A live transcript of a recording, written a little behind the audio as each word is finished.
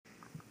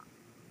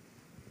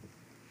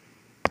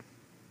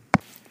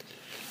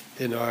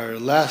In our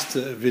last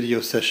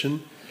video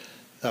session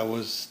that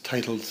was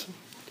titled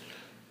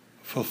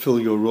Fulfill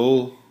Your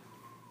Role,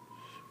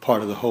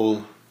 Part of the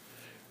Whole,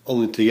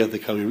 Only Together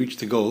Can We Reach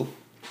the Goal,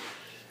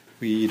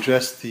 we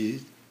addressed the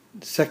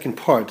second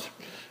part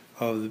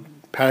of the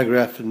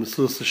paragraph in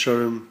Mesilas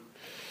Yesharim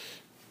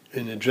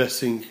in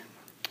addressing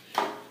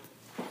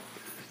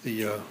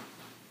the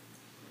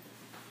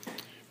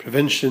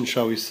prevention,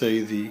 shall we say,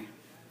 the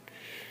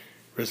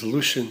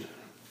resolution,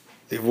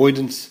 the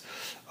avoidance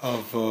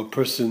of a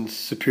person's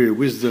superior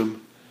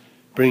wisdom,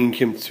 bringing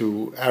him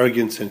to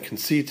arrogance and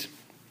conceit.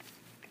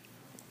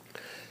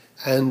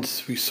 And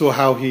we saw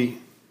how he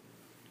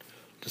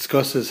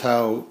discusses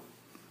how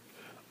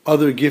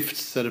other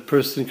gifts that a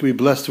person can be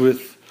blessed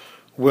with,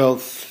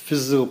 wealth,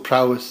 physical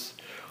prowess,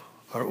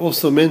 are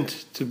also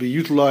meant to be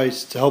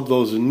utilized to help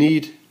those in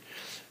need.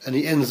 And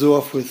he ends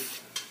off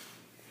with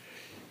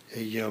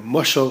a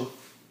mashal,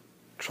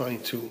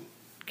 trying to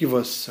give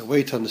us a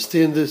way to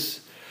understand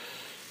this.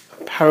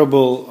 A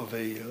parable of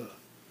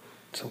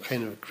some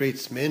kind of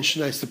great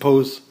mansion, I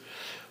suppose,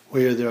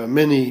 where there are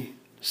many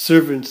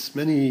servants,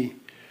 many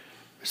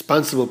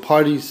responsible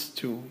parties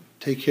to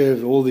take care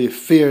of all the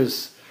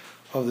affairs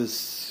of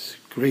this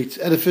great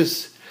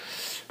edifice,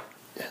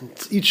 and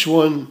each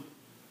one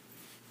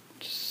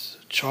is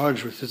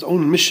charged with his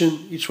own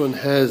mission. Each one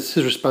has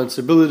his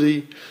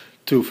responsibility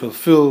to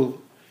fulfill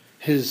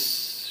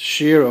his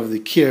share of the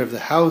care of the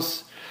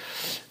house,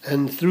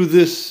 and through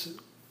this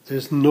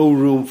there's no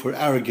room for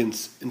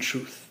arrogance in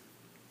truth.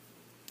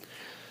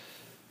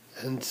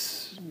 And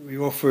we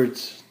offered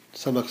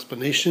some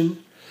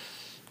explanation,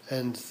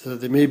 and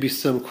there may be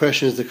some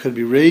questions that could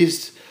be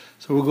raised,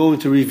 so we're going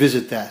to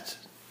revisit that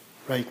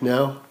right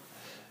now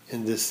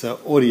in this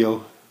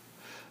audio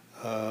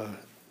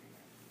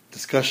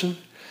discussion,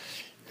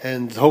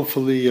 and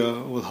hopefully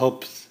will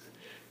help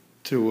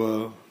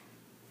to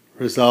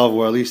resolve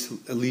or at least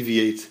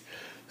alleviate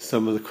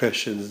some of the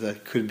questions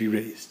that could be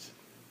raised.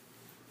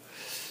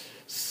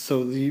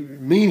 So the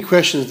main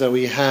questions that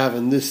we have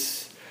in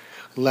this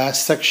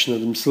last section of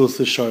the Mesilas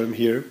Yesharim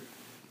here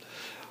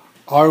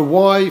are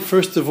why,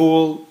 first of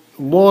all,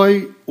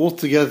 why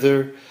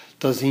altogether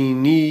does he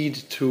need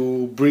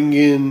to bring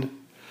in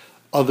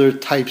other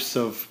types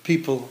of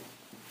people?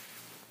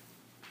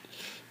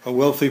 A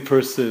wealthy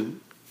person,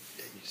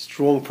 a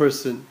strong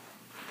person,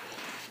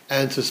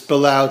 and to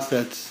spell out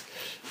that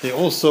they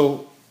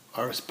also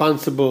are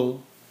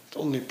responsible. It's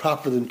only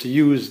proper for them to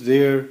use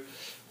their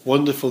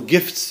wonderful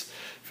gifts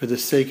for the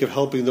sake of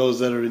helping those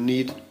that are in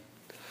need.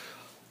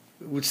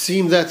 It would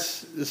seem that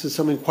this is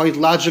something quite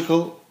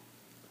logical.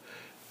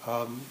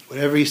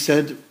 Whatever he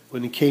said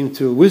when it came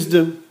to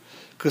wisdom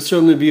could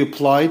certainly be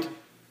applied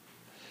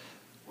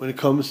when it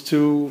comes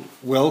to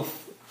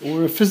wealth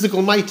or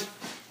physical might.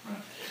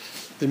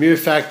 The mere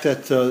fact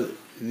that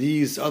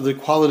these other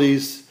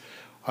qualities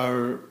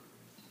are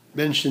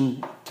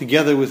mentioned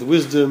together with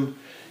wisdom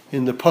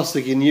in the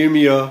pasuk in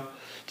Yirmiyah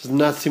does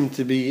not seem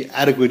to be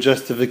adequate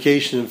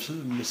justification of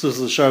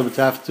Mesilas Yesharim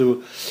to have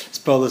to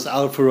spell this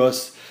out for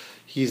us.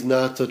 He's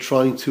not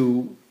trying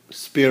to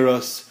spare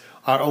us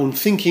our own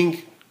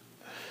thinking.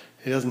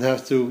 He doesn't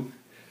have to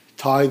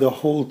tie the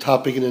whole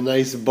topic in a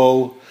nice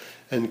bow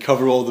and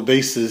cover all the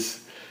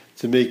bases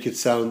to make it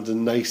sound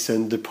nice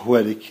and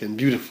poetic and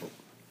beautiful.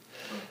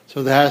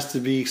 So there has to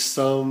be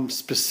some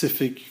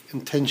specific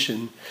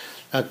intention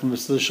that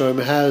Mesilas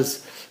Yesharim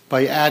has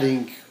by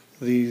adding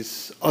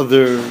these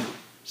other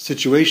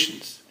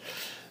situations.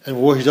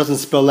 And where he doesn't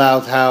spell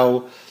out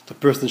how the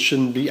person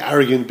shouldn't be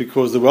arrogant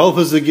because the wealth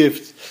is a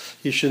gift,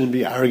 he shouldn't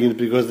be arrogant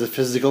because the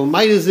physical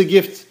might is a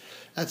gift.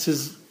 That's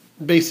his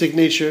basic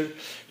nature.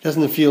 He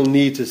doesn't feel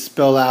need to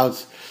spell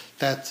out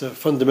that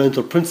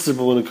fundamental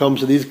principle when it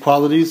comes to these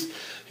qualities.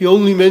 He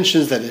only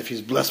mentions that if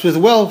he's blessed with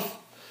wealth,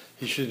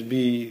 he should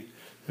be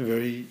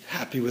very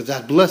happy with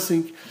that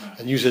blessing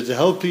and use it to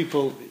help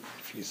people.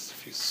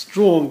 If he's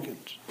strong and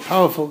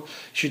powerful,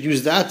 he should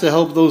use that to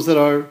help those that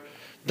are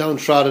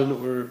downtrodden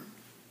or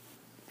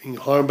being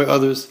harmed by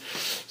others.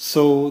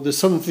 So there's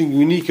something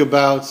unique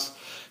about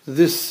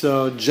this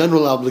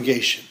general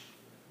obligation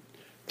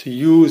to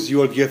use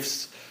your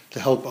gifts to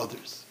help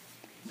others.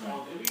 Did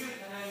we get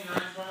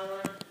 1099s, by the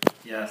way?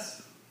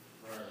 Yes.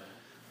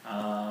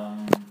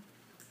 I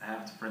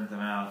have to print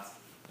them out.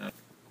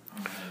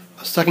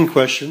 A second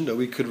question that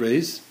we could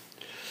raise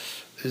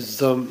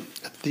is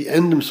at the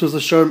end, Mesilas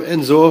Yesharim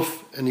ends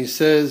off and he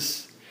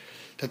says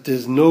that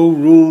there's no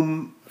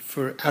room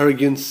for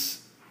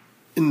arrogance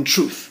in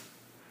truth.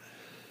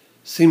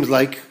 Seems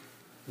like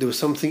there was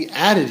something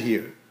added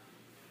here.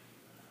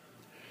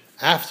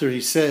 After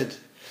he said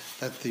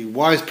that the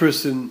wise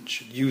person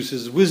should use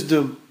his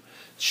wisdom,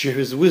 share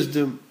his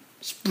wisdom,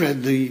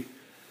 spread the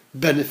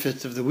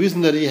benefits of the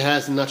wisdom that he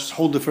has and not just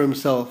hold it for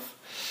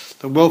himself.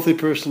 The wealthy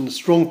person, the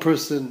strong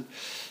person,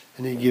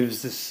 and he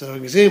gives this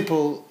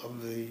example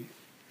of the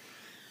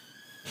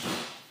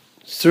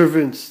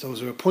servants, those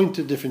who are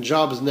appointed, different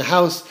jobs in the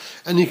house,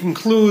 and he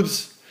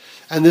concludes,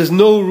 and there's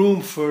no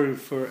room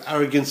for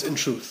arrogance in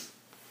truth.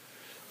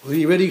 Well,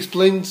 he already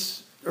explained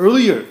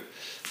earlier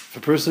If a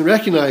person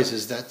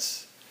recognizes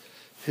that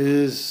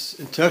his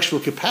intellectual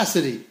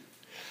capacity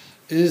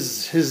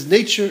is his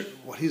nature,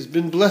 what he's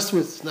been blessed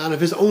with, not of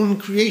his own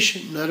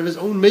creation, not of his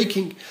own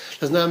making,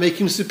 does not make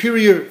him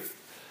superior.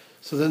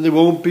 So then there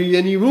won't be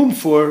any room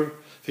for,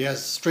 if he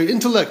has straight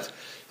intellect,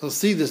 he'll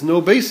see there's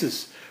no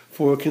basis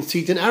for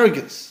conceit and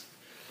arrogance.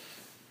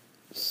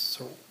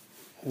 So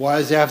why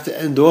does he have to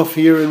end off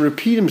here and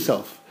repeat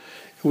himself?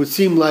 It would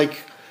seem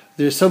like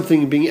there's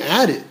something being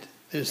added.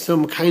 There's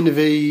some kind of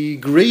a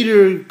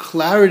greater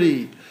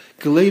clarity,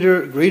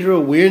 greater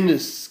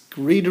awareness,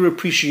 greater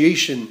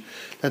appreciation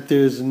that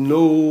there's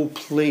no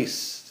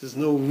place, there's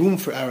no room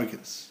for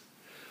arrogance.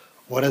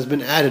 What has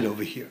been added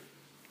over here?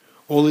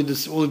 All he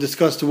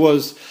discussed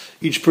was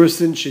each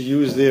person should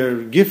use their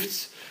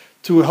gifts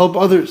to help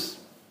others.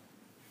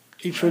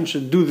 Each one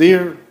should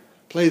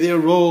play their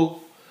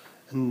role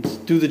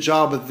and do the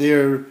job that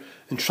they're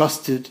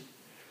entrusted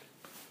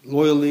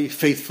loyally,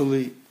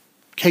 faithfully,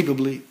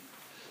 capably.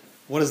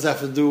 What does that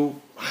have to do?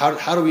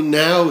 How do we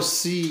now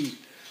see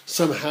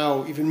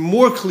somehow even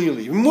more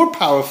clearly, even more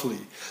powerfully,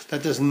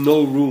 that there's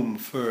no room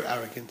for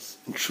arrogance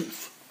and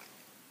truth?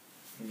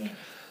 Yeah.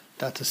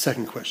 That's the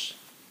second question.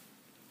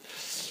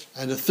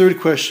 And the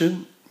third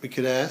question we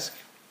could ask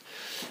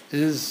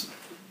is,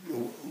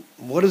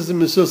 what is the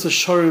Mesilas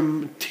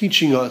Yesharim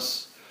teaching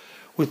us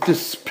with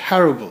this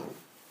parable,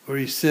 where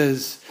he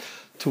says,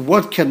 to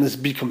what can this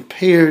be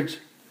compared?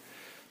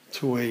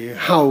 To a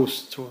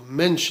house, to a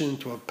mansion,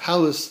 to a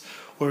palace,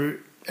 where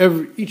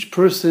each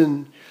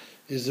person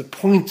is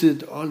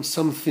appointed on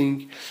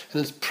something,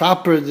 and it's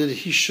proper that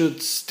he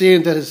should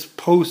stand at his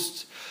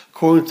post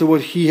according to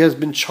what he has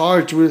been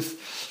charged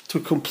with to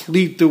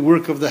complete the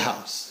work of the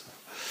house.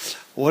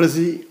 What is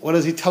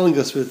he telling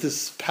us with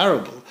this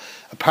parable?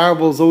 A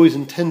parable is always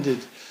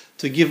intended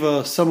to give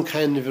us some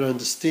kind of an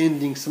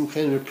understanding, some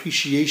kind of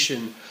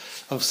appreciation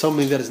of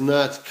something that is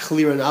not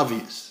clear and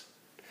obvious.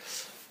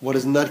 What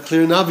is not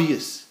clear and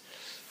obvious?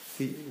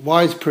 The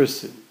wise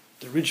person,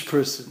 the rich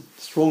person,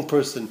 the strong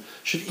person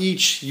should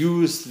each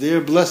use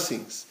their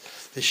blessings.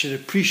 They should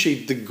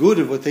appreciate the good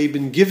of what they've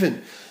been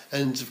given,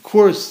 and of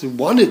course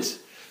want it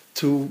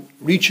to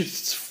reach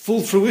its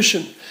full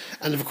fruition.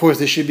 And of course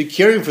they should be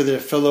caring for their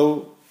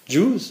fellow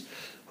Jews,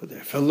 for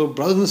their fellow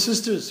brothers and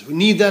sisters who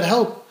need that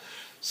help.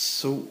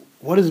 So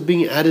what is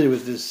being added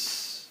with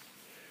this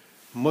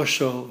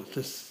mashal,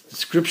 this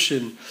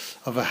description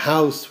of a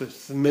house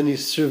with many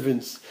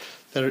servants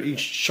that are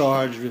each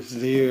charged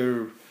with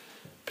their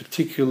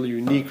particular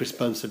unique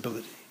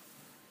responsibility?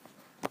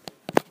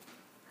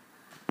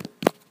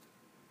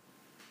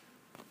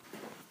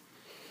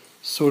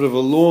 Sort of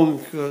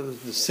along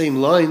the same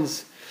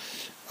lines,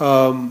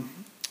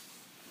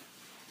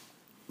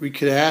 we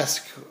could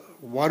ask,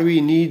 why do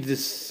we need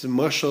this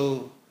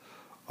mashal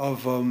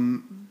of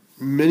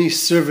many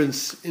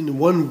servants in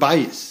one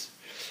bayis?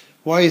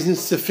 Why isn't it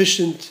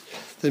sufficient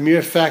the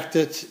mere fact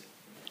that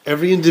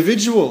every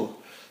individual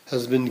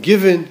has been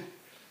given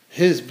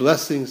his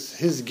blessings,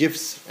 his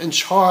gifts, and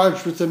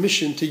charged with a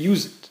mission to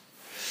use it?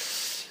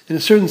 In a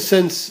certain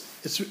sense,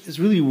 it's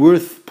really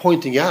worth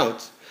pointing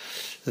out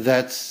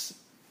that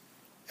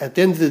at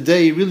the end of the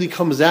day, it really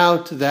comes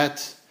out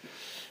that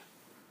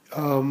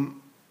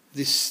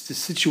this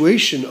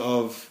situation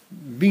of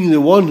being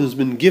the one who's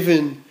been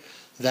given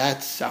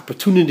that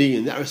opportunity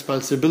and that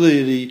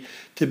responsibility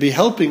to be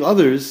helping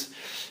others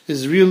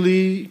is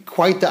really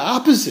quite the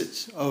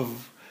opposite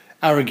of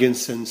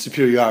arrogance and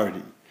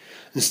superiority.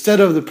 Instead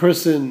of the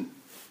person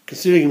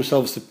considering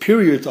himself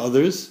superior to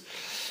others,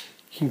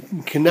 he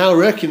can now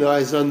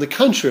recognize, on the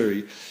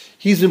contrary,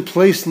 he's been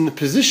placed in the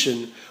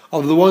position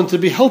of the one to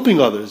be helping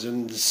others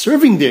and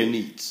serving their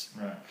needs.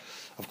 Right.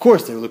 Of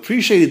course, they will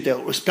appreciate it,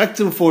 they'll respect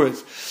him for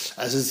it,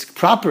 as is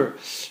proper,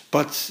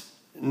 but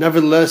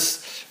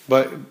nevertheless,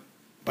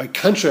 by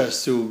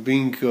contrast to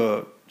being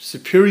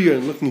superior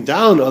and looking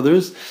down on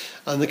others,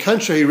 on the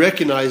contrary, he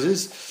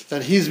recognizes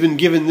that he's been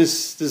given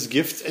this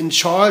gift and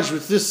charged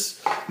with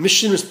this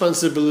mission,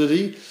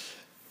 responsibility,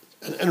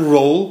 and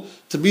role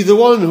to be the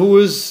one who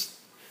is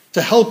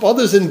to help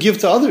others and give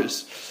to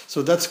others.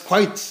 So that's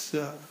quite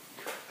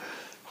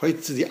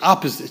the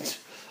opposite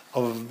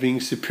of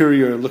being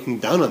superior and looking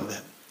down on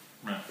them.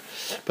 Right.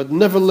 But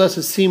nevertheless,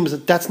 it seems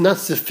that that's not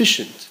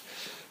sufficient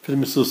for the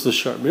Mesilas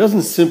Yesharim. It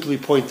doesn't simply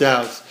point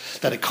out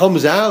that it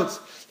comes out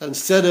that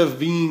instead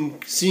of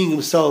seeing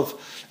himself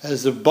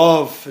as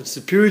above and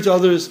superior to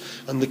others,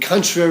 on the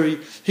contrary,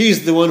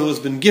 he's the one who has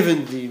been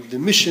given the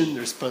mission, the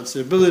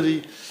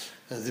responsibility,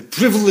 and the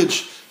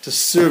privilege to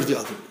serve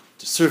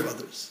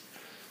others.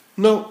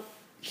 No,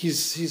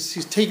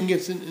 he's taking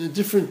it in a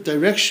different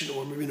direction,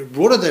 or maybe in a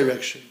broader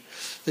direction.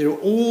 They are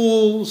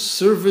all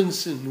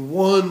servants in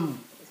one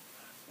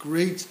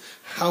great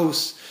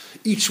house.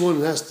 Each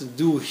one has to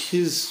do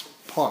his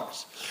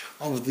part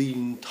of the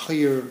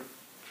entire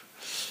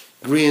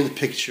grand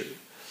picture.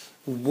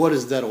 What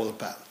is that all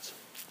about?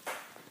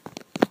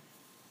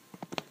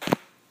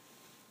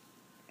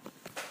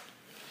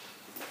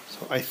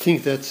 So I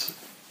think that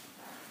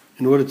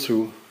in order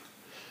to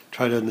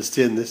try to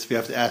understand this, we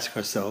have to ask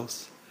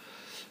ourselves,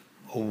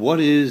 what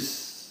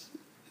is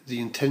the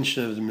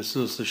intention of the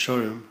Mesilas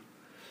Yesharim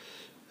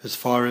as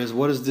far as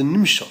what is the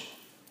nimshal?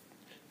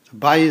 The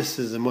bias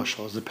is a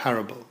mashal, is a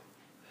parable.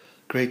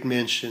 Great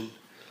mansion,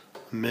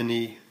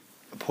 many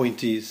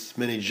appointees,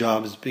 many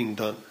jobs being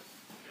done.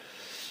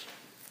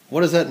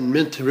 What is that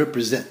meant to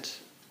represent?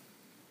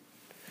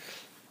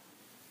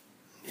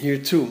 Here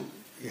too,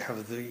 you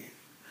have the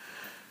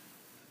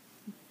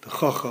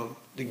Chacham,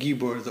 the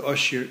Gibor, the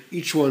Ashir.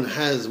 Each one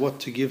has what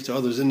to give to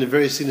others in a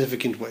very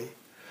significant way.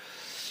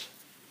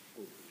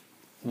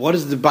 What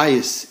is the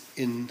bias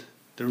in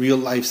the real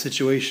life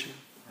situation?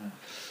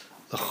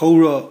 The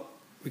Chorah,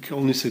 we can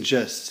only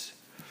suggest,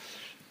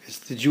 it's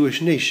the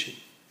Jewish nation.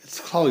 It's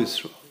Klal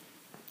Yisrael.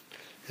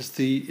 It's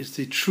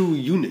the true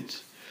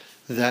unit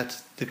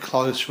that the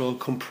Klal Yisrael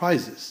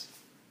comprises.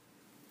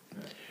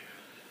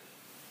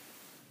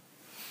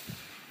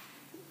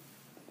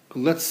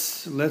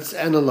 Let's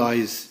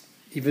analyze,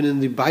 even in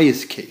the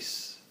bias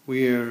case,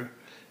 where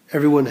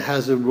everyone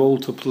has a role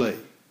to play.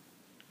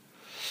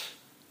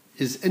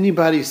 Is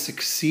anybody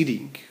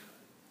succeeding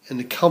and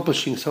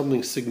accomplishing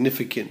something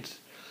significant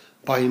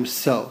by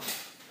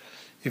himself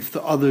if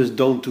the others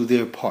don't do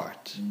their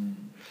part?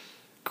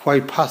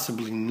 Quite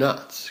possibly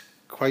not.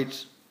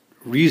 Quite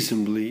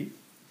reasonably,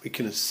 we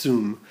can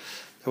assume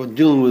that we're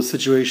dealing with a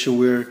situation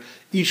where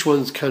each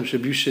one's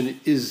contribution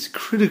is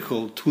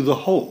critical to the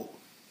whole.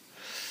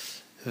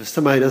 If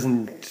somebody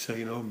doesn't,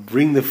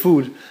 bring the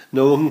food,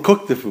 no one can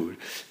cook the food.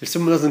 If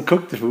someone doesn't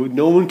cook the food,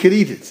 no one can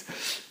eat it,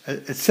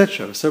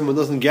 etc. If someone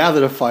doesn't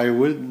gather the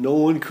firewood, no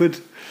one could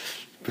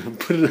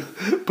put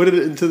it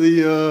into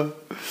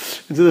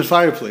the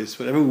fireplace.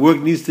 Whatever work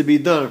needs to be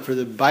done for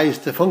the bias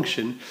to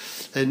function,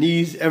 it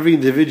needs every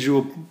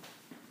individual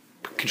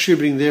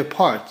contributing their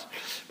part.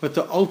 But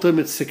the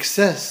ultimate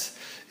success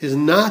is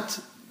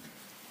not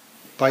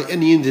by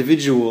any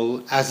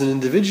individual as an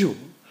individual.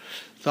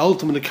 The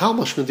ultimate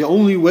accomplishment, the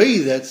only way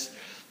that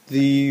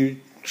the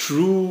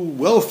true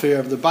welfare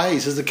of the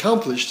bias is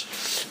accomplished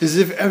is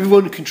if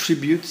everyone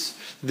contributes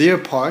their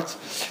part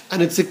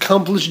and it's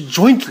accomplished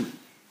jointly.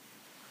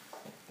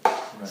 Right.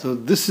 So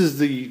this is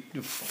the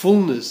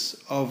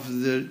fullness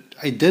of the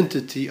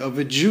identity of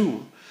a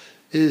Jew,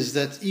 is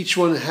that each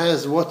one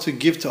has what to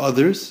give to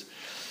others,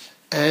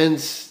 and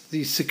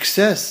the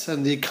success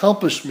and the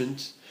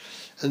accomplishment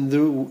and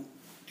the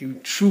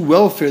true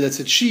welfare that's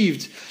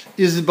achieved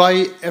is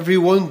by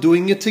everyone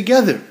doing it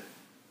together.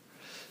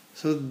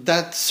 So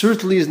that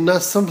certainly is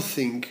not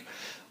something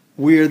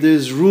where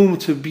there's room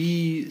to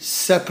be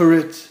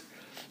separate,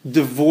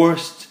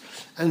 divorced,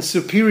 and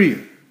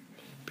superior.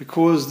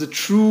 Because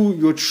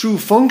your true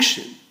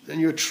function and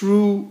your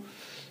true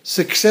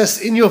success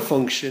in your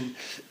function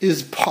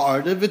is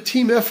part of a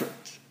team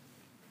effort.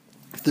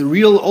 The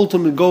real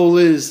ultimate goal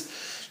is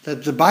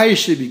that the bias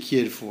should be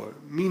cared for,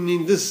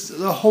 meaning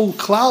the whole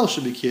klal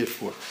should be cared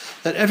for,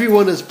 that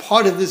everyone as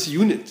part of this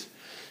unit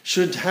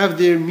should have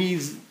their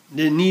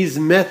needs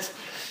met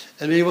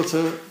and be able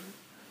to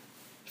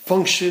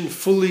function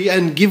fully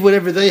and give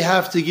whatever they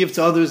have to give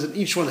to others, and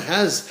each one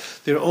has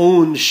their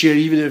own share,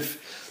 even if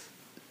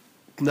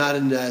not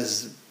in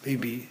as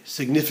maybe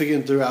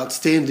significant or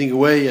outstanding a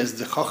way as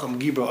the Chacham,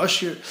 Gibor,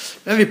 Ashir.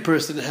 Every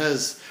person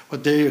has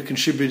what they are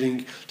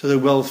contributing to the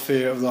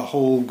welfare of the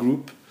whole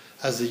group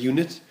as a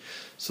unit.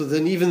 So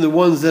then even the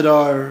ones that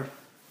are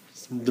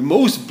the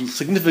most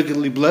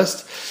significantly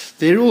blessed,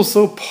 they're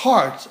also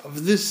part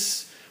of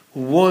this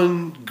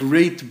one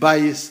great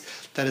bias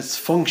that is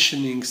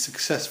functioning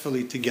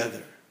successfully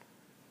together.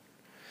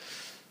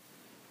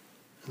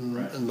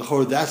 Right. And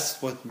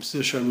that's what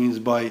Mesilas Yesharim means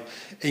by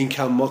Ein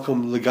Kam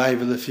Makom L'Gai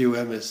V'Lefiu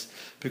Emes,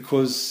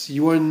 because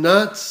you are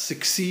not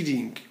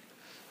succeeding,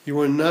 you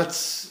are not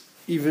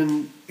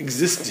even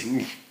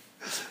existing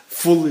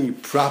fully,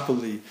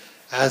 properly,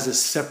 as a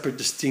separate,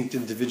 distinct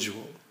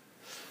individual.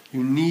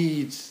 You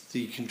need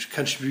the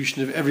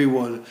contribution of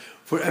everyone,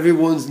 for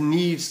everyone's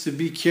needs to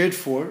be cared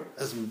for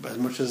as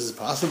much as is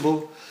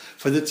possible,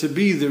 for there to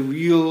be the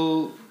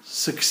real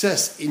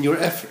success in your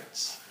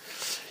efforts.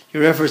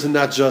 Your efforts are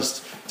not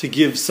just to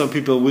give some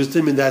people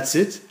wisdom and that's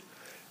it,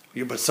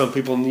 but some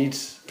people need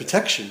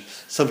protection,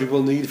 some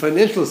people need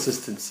financial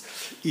assistance,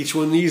 each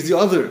one needs the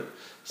other.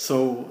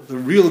 So the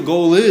real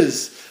goal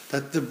is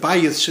that the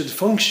bias should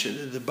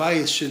function, the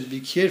bias should be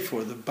cared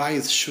for, the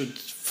bias should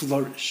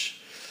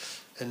flourish.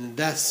 And in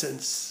that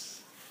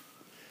sense,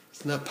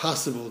 it's not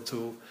possible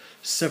to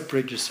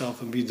separate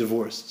yourself and be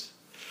divorced.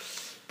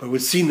 But it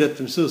would seem that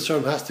the Mesilas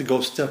Yesharim has to go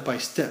step by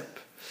step.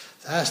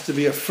 There has to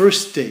be a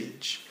first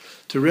stage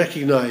to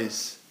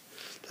recognize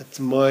that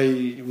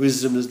my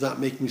wisdom does not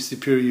make me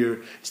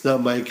superior, it's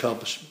not my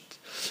accomplishment.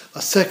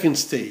 A second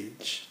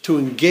stage, to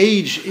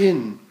engage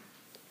in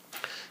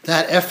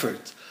that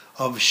effort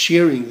of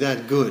sharing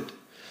that good.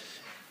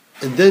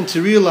 And then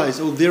to realize,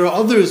 there are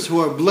others who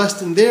are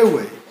blessed in their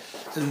way,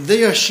 and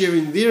they are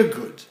sharing their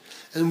good.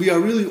 And we are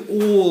really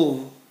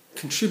all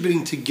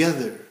contributing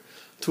together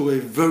to a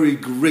very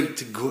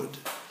great good.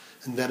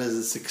 And that is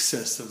the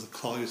success of the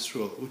Klal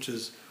Yisrael, which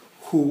is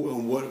who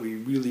and what we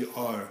really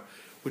are,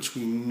 which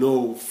we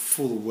know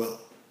full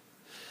well.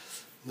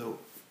 No.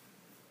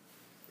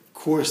 Of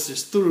course, there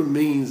still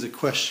remains a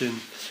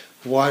question,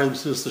 why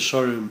does Mesilas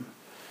Yesharim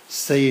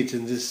say it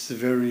in this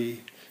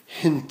very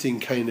hinting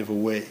kind of a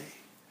way?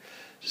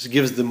 Just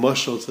gives the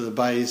mashal to the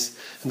bayis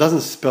and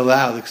doesn't spell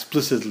out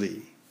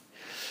explicitly.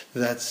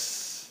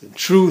 That's in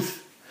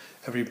truth,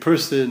 every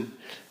person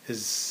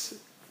is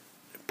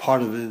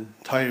part of an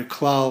entire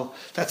klal.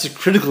 That's a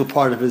critical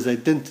part of his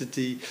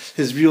identity.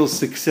 His real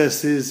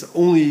success is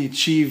only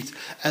achieved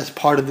as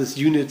part of this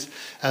unit,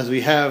 as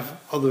we have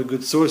other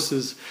good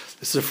sources.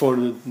 The Sefer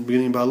in the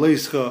beginning of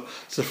Ba'aleischa,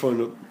 Sefer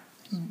in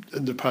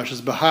the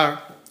Parshas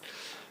Bahar.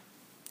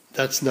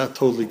 That's not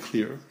totally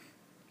clear.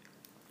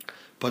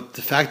 But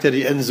the fact that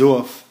he ends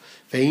off,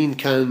 Ve'in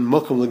kan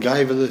mokum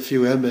l'gaiva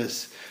lefiu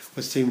emes,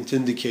 would seem to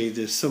indicate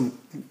there's some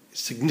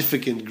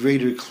significant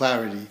greater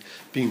clarity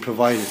being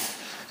provided.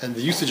 And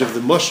the usage of the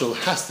mashal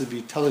has to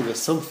be telling us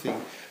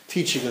something,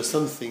 teaching us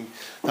something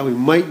that we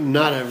might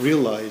not have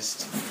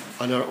realized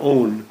on our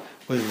own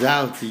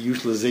without the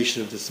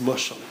utilization of this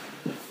mashal.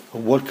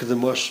 And what could the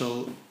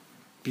mashal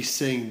be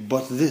saying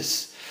but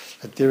this?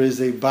 That there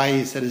is a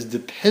bias that is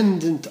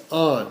dependent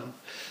on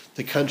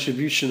the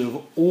contribution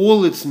of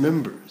all its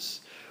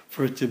members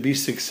for it to be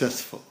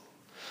successful.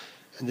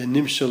 And the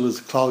Nimshal is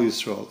Klal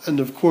Yisrael. And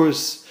of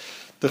course,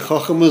 the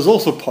Chacham is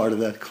also part of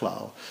that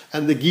Klal.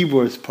 And the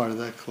Gibor is part of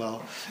that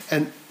Klal.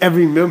 And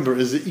every member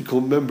is an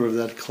equal member of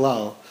that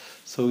Klal.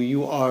 So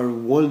you are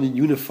one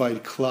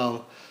unified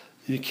Klal.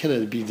 You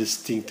cannot be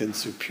distinct and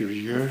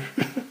superior.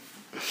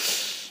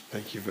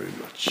 Thank you very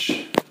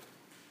much.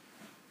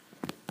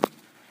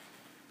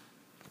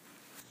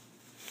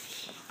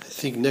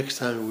 I think next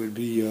time it would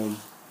be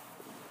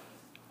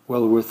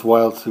well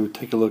worthwhile to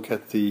take a look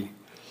at the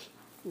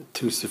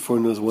two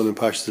Sefornos, one in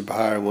Parshas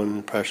Bahar, one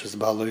in Parshas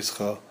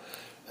Ba'aleischa,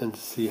 and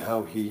see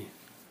how he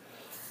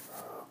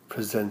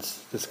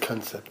presents this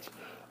concept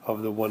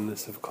of the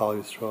oneness of Klal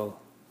Yisrael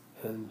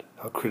and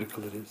how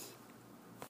critical it is.